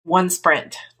one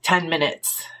sprint, 10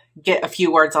 minutes, get a few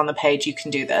words on the page. You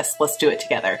can do this. Let's do it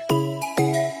together.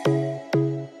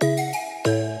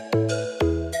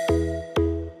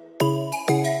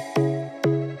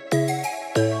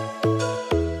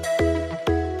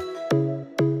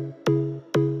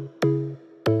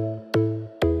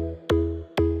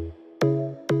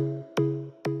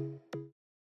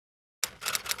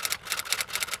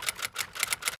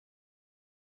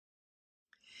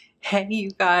 Hey,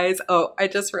 you guys. Oh, I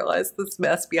just realized this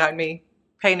mess behind me.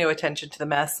 Pay no attention to the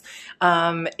mess.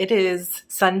 It is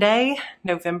Sunday,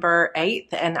 November 8th,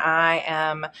 and I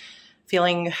am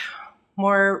feeling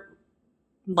more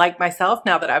like myself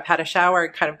now that I've had a shower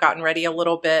and kind of gotten ready a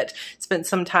little bit, spent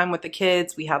some time with the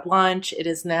kids. We had lunch. It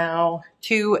is now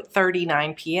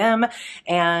 2:39 p.m.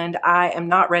 and I am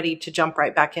not ready to jump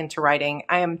right back into writing.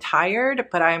 I am tired,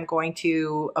 but I am going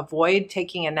to avoid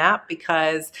taking a nap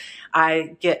because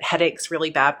I get headaches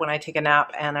really bad when I take a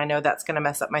nap, and I know that's going to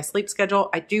mess up my sleep schedule.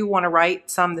 I do want to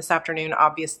write some this afternoon.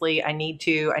 Obviously, I need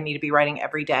to be writing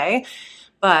every day,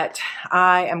 but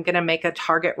I am going to make a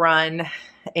Target run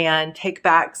and take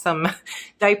back some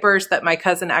diapers that my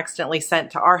cousin accidentally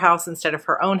sent to our house instead of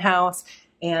her own house,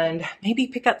 and maybe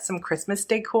pick up some Christmas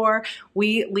decor.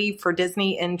 We leave for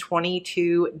Disney in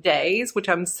 22 days, which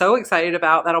I'm so excited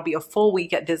about. That'll be a full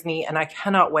week at Disney, and I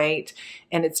cannot wait.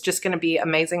 And it's just going to be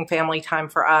amazing family time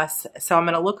for us. So I'm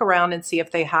going to look around and see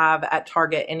if they have at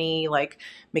Target any like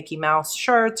Mickey Mouse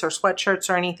shirts or sweatshirts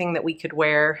or anything that we could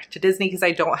wear to Disney, because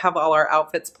I don't have all our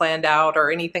outfits planned out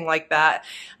or anything like that.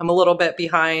 I'm a little bit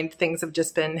behind. Things have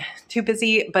just been too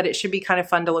busy, but it should be kind of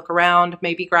fun to look around,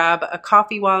 maybe grab a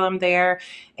coffee while I'm there,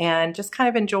 and just kind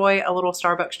of enjoy a little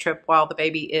Starbucks trip while the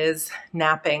baby is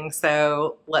napping.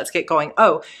 So let's get going.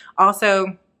 Oh,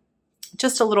 also,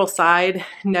 just a little side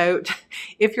note,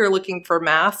 if you're looking for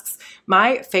masks,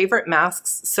 my favorite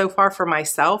masks so far for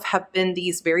myself have been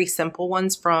these very simple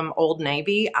ones from Old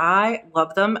Navy. I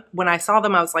love them. When I saw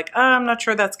them, I was like, oh, I'm not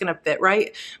sure that's going to fit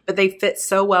right, but they fit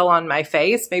so well on my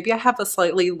face. Maybe I have a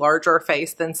slightly larger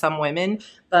face than some women,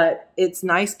 but it's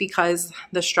nice because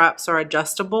the straps are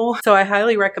adjustable. So I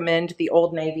highly recommend the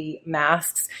Old Navy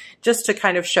masks, just to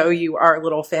kind of show you our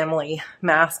little family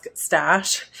mask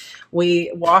stash.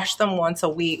 We wash them once a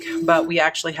week, but we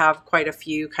actually have quite a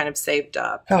few kind of saved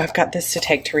up. Oh, I've got this to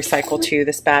take to recycle too,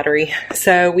 this battery.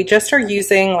 So we just are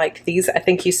using like these, I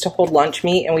think used to hold lunch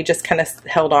meat, and we just kind of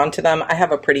held on to them. I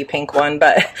have a pretty pink one,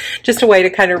 but just a way to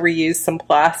kind of reuse some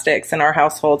plastics in our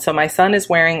household. So my son is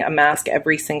wearing a mask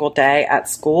every single day at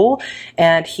school,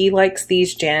 and he likes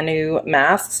these JANU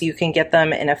masks. You can get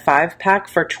them in a 5-pack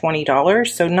for $20.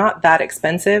 So not that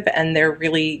expensive, and they're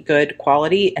really good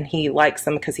quality, and he likes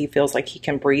them because he feels like he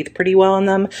can breathe pretty well in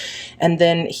them. And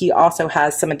then he also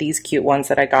has some of these cute ones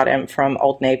that I got him from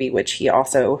Old Navy, which he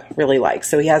also really likes.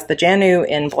 So he has the JANU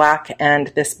in black and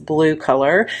this blue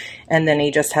color, and then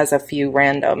he just has a few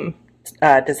random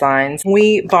designs.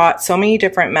 We bought so many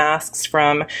different masks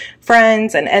from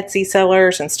friends and Etsy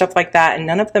sellers and stuff like that, and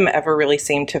none of them ever really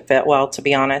seemed to fit well, to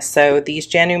be honest. So these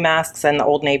JANU masks and the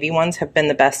Old Navy ones have been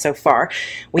the best so far.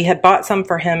 We had bought some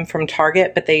for him from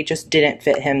Target, but they just didn't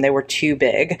fit him. They were too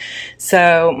big.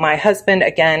 So my husband,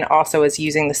 again, also is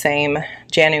using the same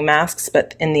JANU masks,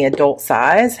 but in the adult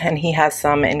size, and he has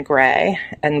some in gray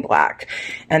and black.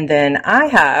 And then I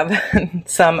have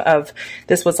some of,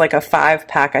 this was like a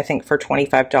 5-pack, I think, for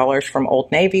 $25 from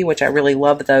Old Navy, which I really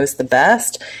love those the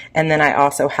best. And then I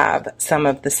also have some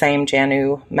of the same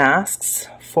JANU masks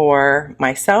for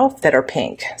myself that are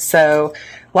pink. So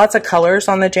lots of colors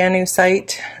on the JANU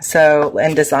site, so,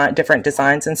 and different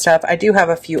designs and stuff. I do have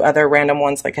a few other random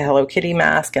ones like a Hello Kitty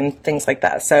mask and things like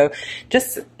that. So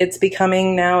just, it's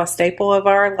becoming now a staple of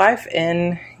our life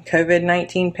in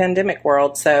COVID-19 pandemic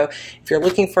world. So if you're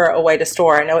looking for a way to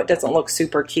store, I know it doesn't look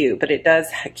super cute, but it does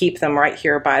keep them right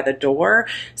here by the door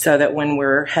so that when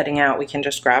we're heading out, we can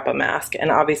just grab a mask.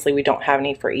 And obviously we don't have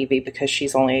any for Evie because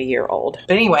she's only a year old.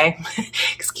 But anyway,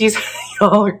 excuse me,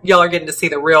 y'all are getting to see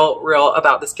the real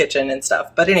about this kitchen and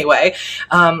stuff. But anyway,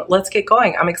 let's get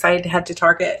going. I'm excited to head to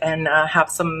Target and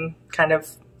have some kind of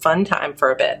fun time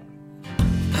for a bit.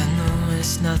 I know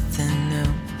it's nothing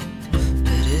new,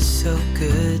 but it's so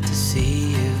good to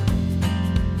see you.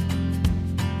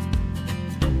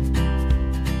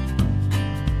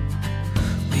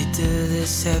 We do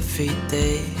this every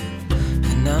day,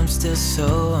 and I'm still so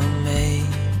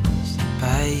amazed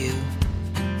by you.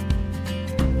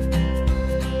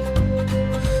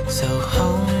 So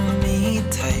hold me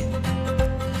tight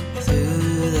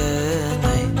through the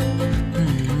night.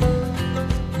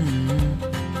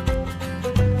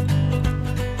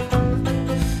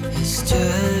 It's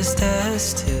just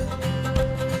us two,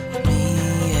 me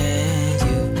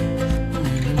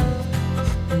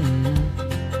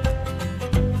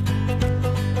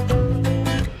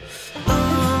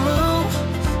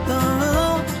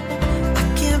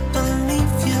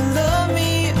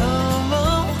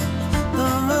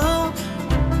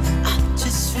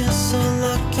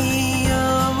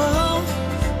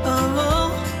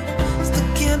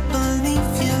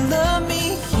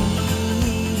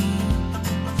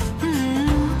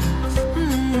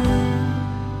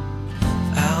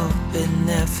it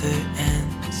never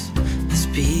ends. Let's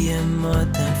be more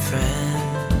than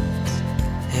friends,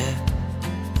 yeah.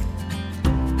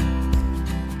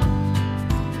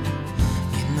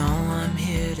 You know I'm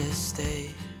here to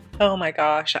stay. Oh my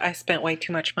gosh, I spent way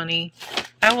too much money.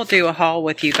 I will do a haul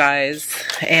with you guys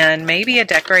and maybe a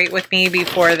decorate with me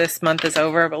before this month is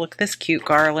over, but look at this cute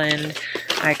garland.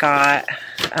 I got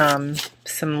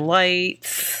some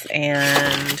lights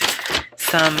and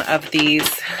some of these,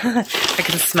 I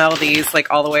can smell these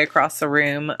like all the way across the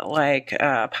room, like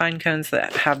pine cones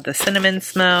that have the cinnamon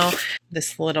smell.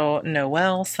 This little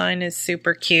Noel sign is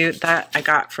super cute that I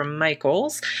got from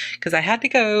Michael's because I had to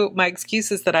go, my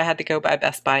excuse is that I had to go by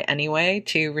Best Buy anyway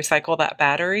to recycle that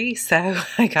battery. So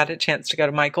I got a chance to go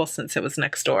to Michael's since it was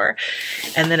next door.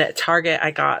 And then at Target,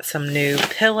 I got some new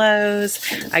pillows.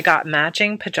 I got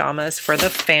matching pajamas for the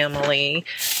family.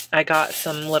 I got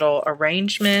some little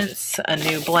arrangements, a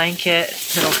new blanket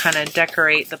that'll kind of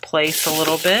decorate the place a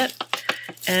little bit,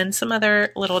 and some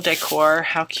other little decor.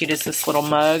 How cute is this little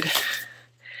mug?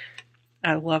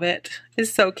 I love it.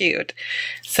 It's so cute.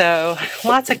 So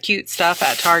lots of cute stuff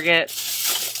at Target.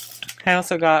 I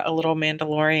also got a little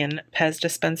Mandalorian Pez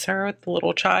dispenser with the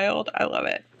little child. I love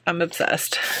it. I'm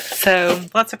obsessed. So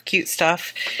lots of cute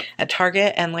stuff at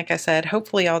Target. And like I said,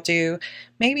 hopefully I'll do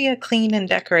maybe a clean and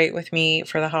decorate with me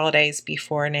for the holidays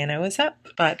before Nano is up.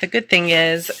 But the good thing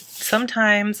is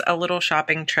sometimes a little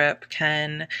shopping trip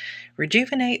can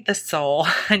rejuvenate the soul.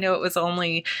 I know it was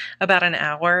only about an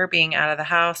hour being out of the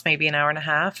house, maybe an hour and a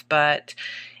half, but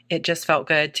it just felt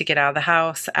good to get out of the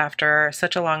house after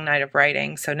such a long night of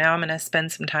writing. So now I'm going to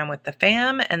spend some time with the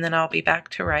fam and then I'll be back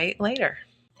to write later.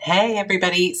 Hey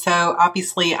everybody, so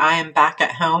obviously I am back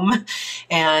at home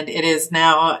and it is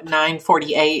now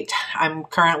 9:48. I'm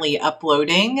currently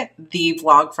uploading the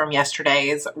vlog from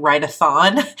yesterday's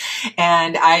write-a-thon,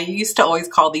 and I used to always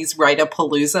call these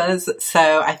write-a-paloozas,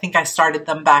 so I think I started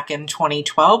them back in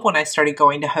 2012 when I started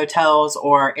going to hotels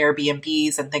or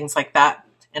Airbnbs and things like that.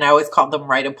 And I always called them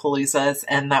write-a-paloozas,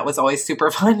 and that was always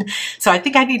super fun. So I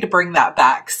think I need to bring that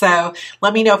back. So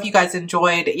let me know if you guys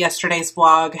enjoyed yesterday's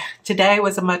vlog. Today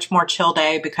was a much more chill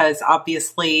day because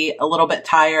obviously a little bit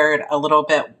tired, a little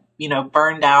bit,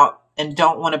 burned out, and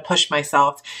don't want to push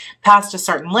myself past a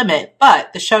certain limit.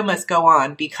 But the show must go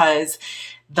on because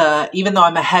even though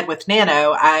I'm ahead with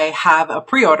Nano, I have a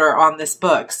pre-order on this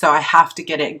book, so I have to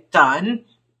get it done.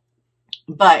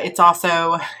 But it's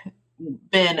also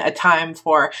been a time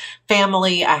for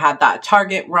family. I had that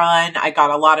Target run. I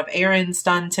got a lot of errands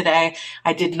done today.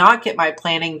 I did not get my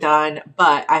planning done,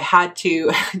 but I had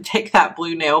to take that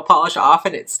blue nail polish off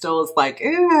and it still is like,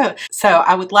 ugh. So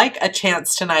I would like a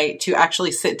chance tonight to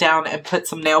actually sit down and put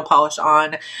some nail polish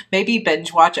on, maybe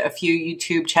binge watch a few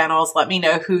YouTube channels. Let me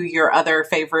know who your other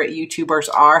favorite YouTubers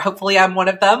are. Hopefully I'm one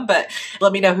of them, but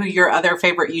let me know who your other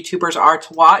favorite YouTubers are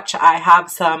to watch. I have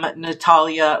some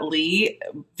Natalia Lee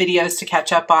videos to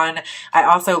catch up on. I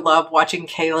also love watching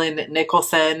Kaylin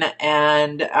Nicholson,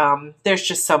 and there's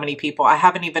just so many people. I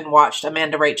haven't even watched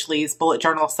Amanda Rach Lee's bullet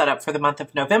journal setup for the month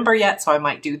of November yet, so I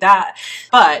might do that.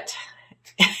 But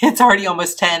it's already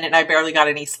almost 10 and I barely got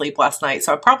any sleep last night,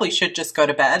 so I probably should just go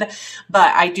to bed.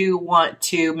 But I do want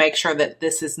to make sure that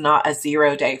this is not a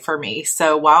 0 day for me.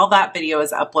 So while that video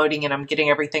is uploading and I'm getting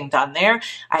everything done there,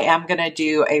 I am going to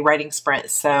do a writing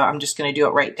sprint. So I'm just going to do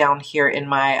it right down here in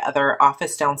my other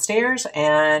office downstairs,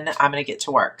 and I'm going to get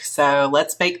to work. So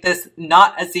let's make this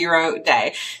not a 0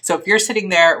 day. So if you're sitting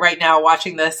there right now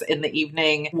watching this in the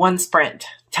evening, one sprint,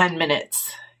 10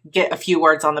 minutes. Get a few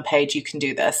words on the page. You can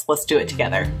do this. Let's do it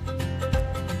together.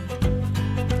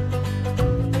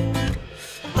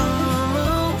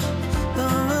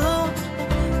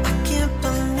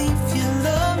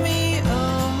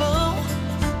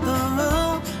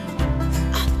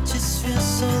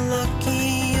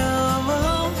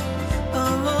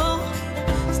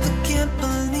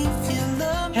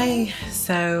 Hey,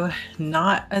 so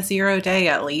not a 0 day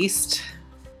at least.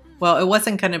 Well, it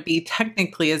wasn't going to be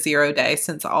technically a 0 day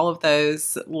since all of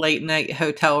those late night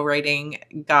hotel writing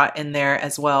got in there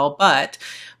as well. But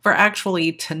for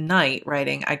actually tonight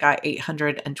writing, I got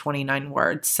 829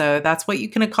 words. So that's what you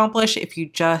can accomplish if you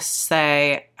just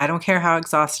say, I don't care how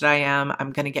exhausted I am,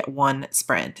 I'm going to get one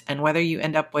sprint. And whether you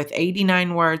end up with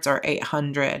 89 words or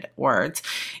 800 words,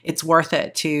 it's worth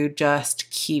it to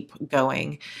just keep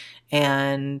going.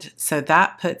 And so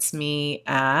that puts me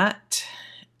at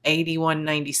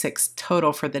 81.96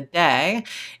 total for the day,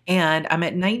 and I'm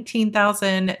at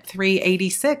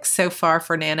 19,386 so far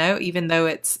for Nano, even though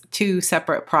it's two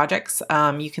separate projects.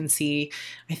 You can see,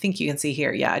 I think you can see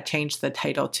here, yeah, I changed the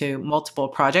title to multiple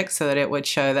projects so that it would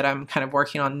show that I'm kind of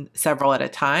working on several at a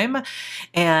time,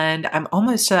 and I'm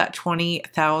almost to that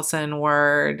 20,000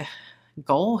 word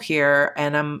goal here,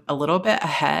 and I'm a little bit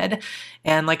ahead.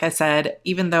 And like I said,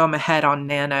 even though I'm ahead on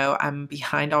Nano, I'm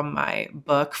behind on my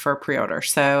book for pre-order.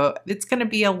 So it's going to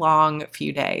be a long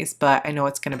few days, but I know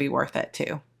it's going to be worth it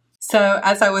too. So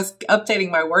as I was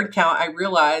updating my word count, I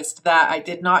realized that I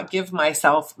did not give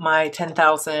myself my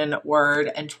 10,000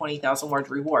 word and 20,000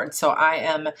 word reward. So I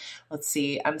am, let's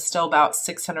see, I'm still about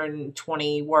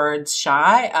 620 words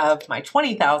shy of my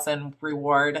 20,000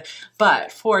 reward.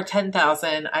 But for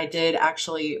 10,000, I did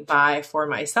actually buy for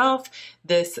myself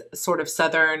this sort of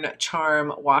Southern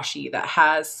Charm washi that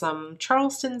has some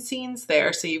Charleston scenes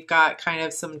there. So you've got kind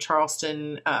of some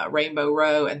Charleston rainbow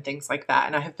row and things like that.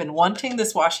 And I have been wanting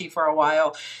this washi for a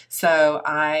while. So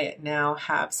I now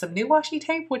have some new washi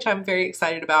tape, which I'm very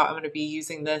excited about. I'm going to be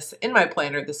using this in my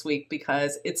planner this week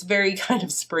because it's very kind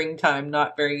of springtime,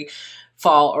 not very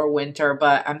fall or winter,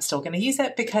 but I'm still going to use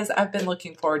it because I've been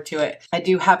looking forward to it. I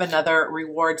do have another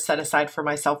reward set aside for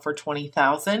myself for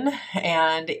 20,000.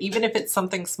 And even if it's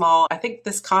something small, I think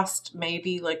this cost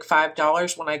maybe like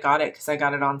 $5 when I got it because I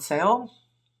got it on sale.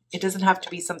 It doesn't have to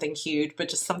be something huge, but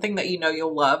just something that you know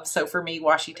you'll love. So for me,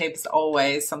 washi tape is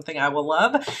always something I will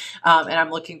love. And I'm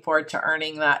looking forward to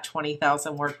earning that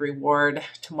 20,000 word reward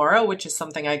tomorrow, which is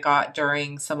something I got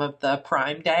during some of the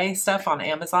Prime Day stuff on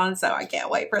Amazon. So I can't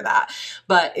wait for that.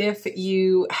 But if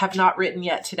you have not written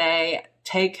yet today,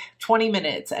 take 20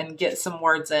 minutes and get some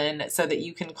words in so that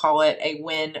you can call it a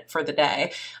win for the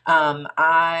day.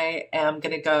 I am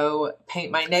going to go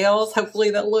paint my nails.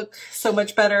 Hopefully they'll look so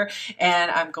much better.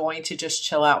 And I'm going to just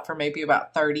chill out for maybe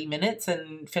about 30 minutes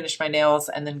and finish my nails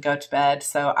and then go to bed.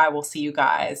 So I will see you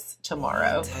guys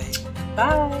tomorrow.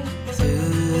 Bye.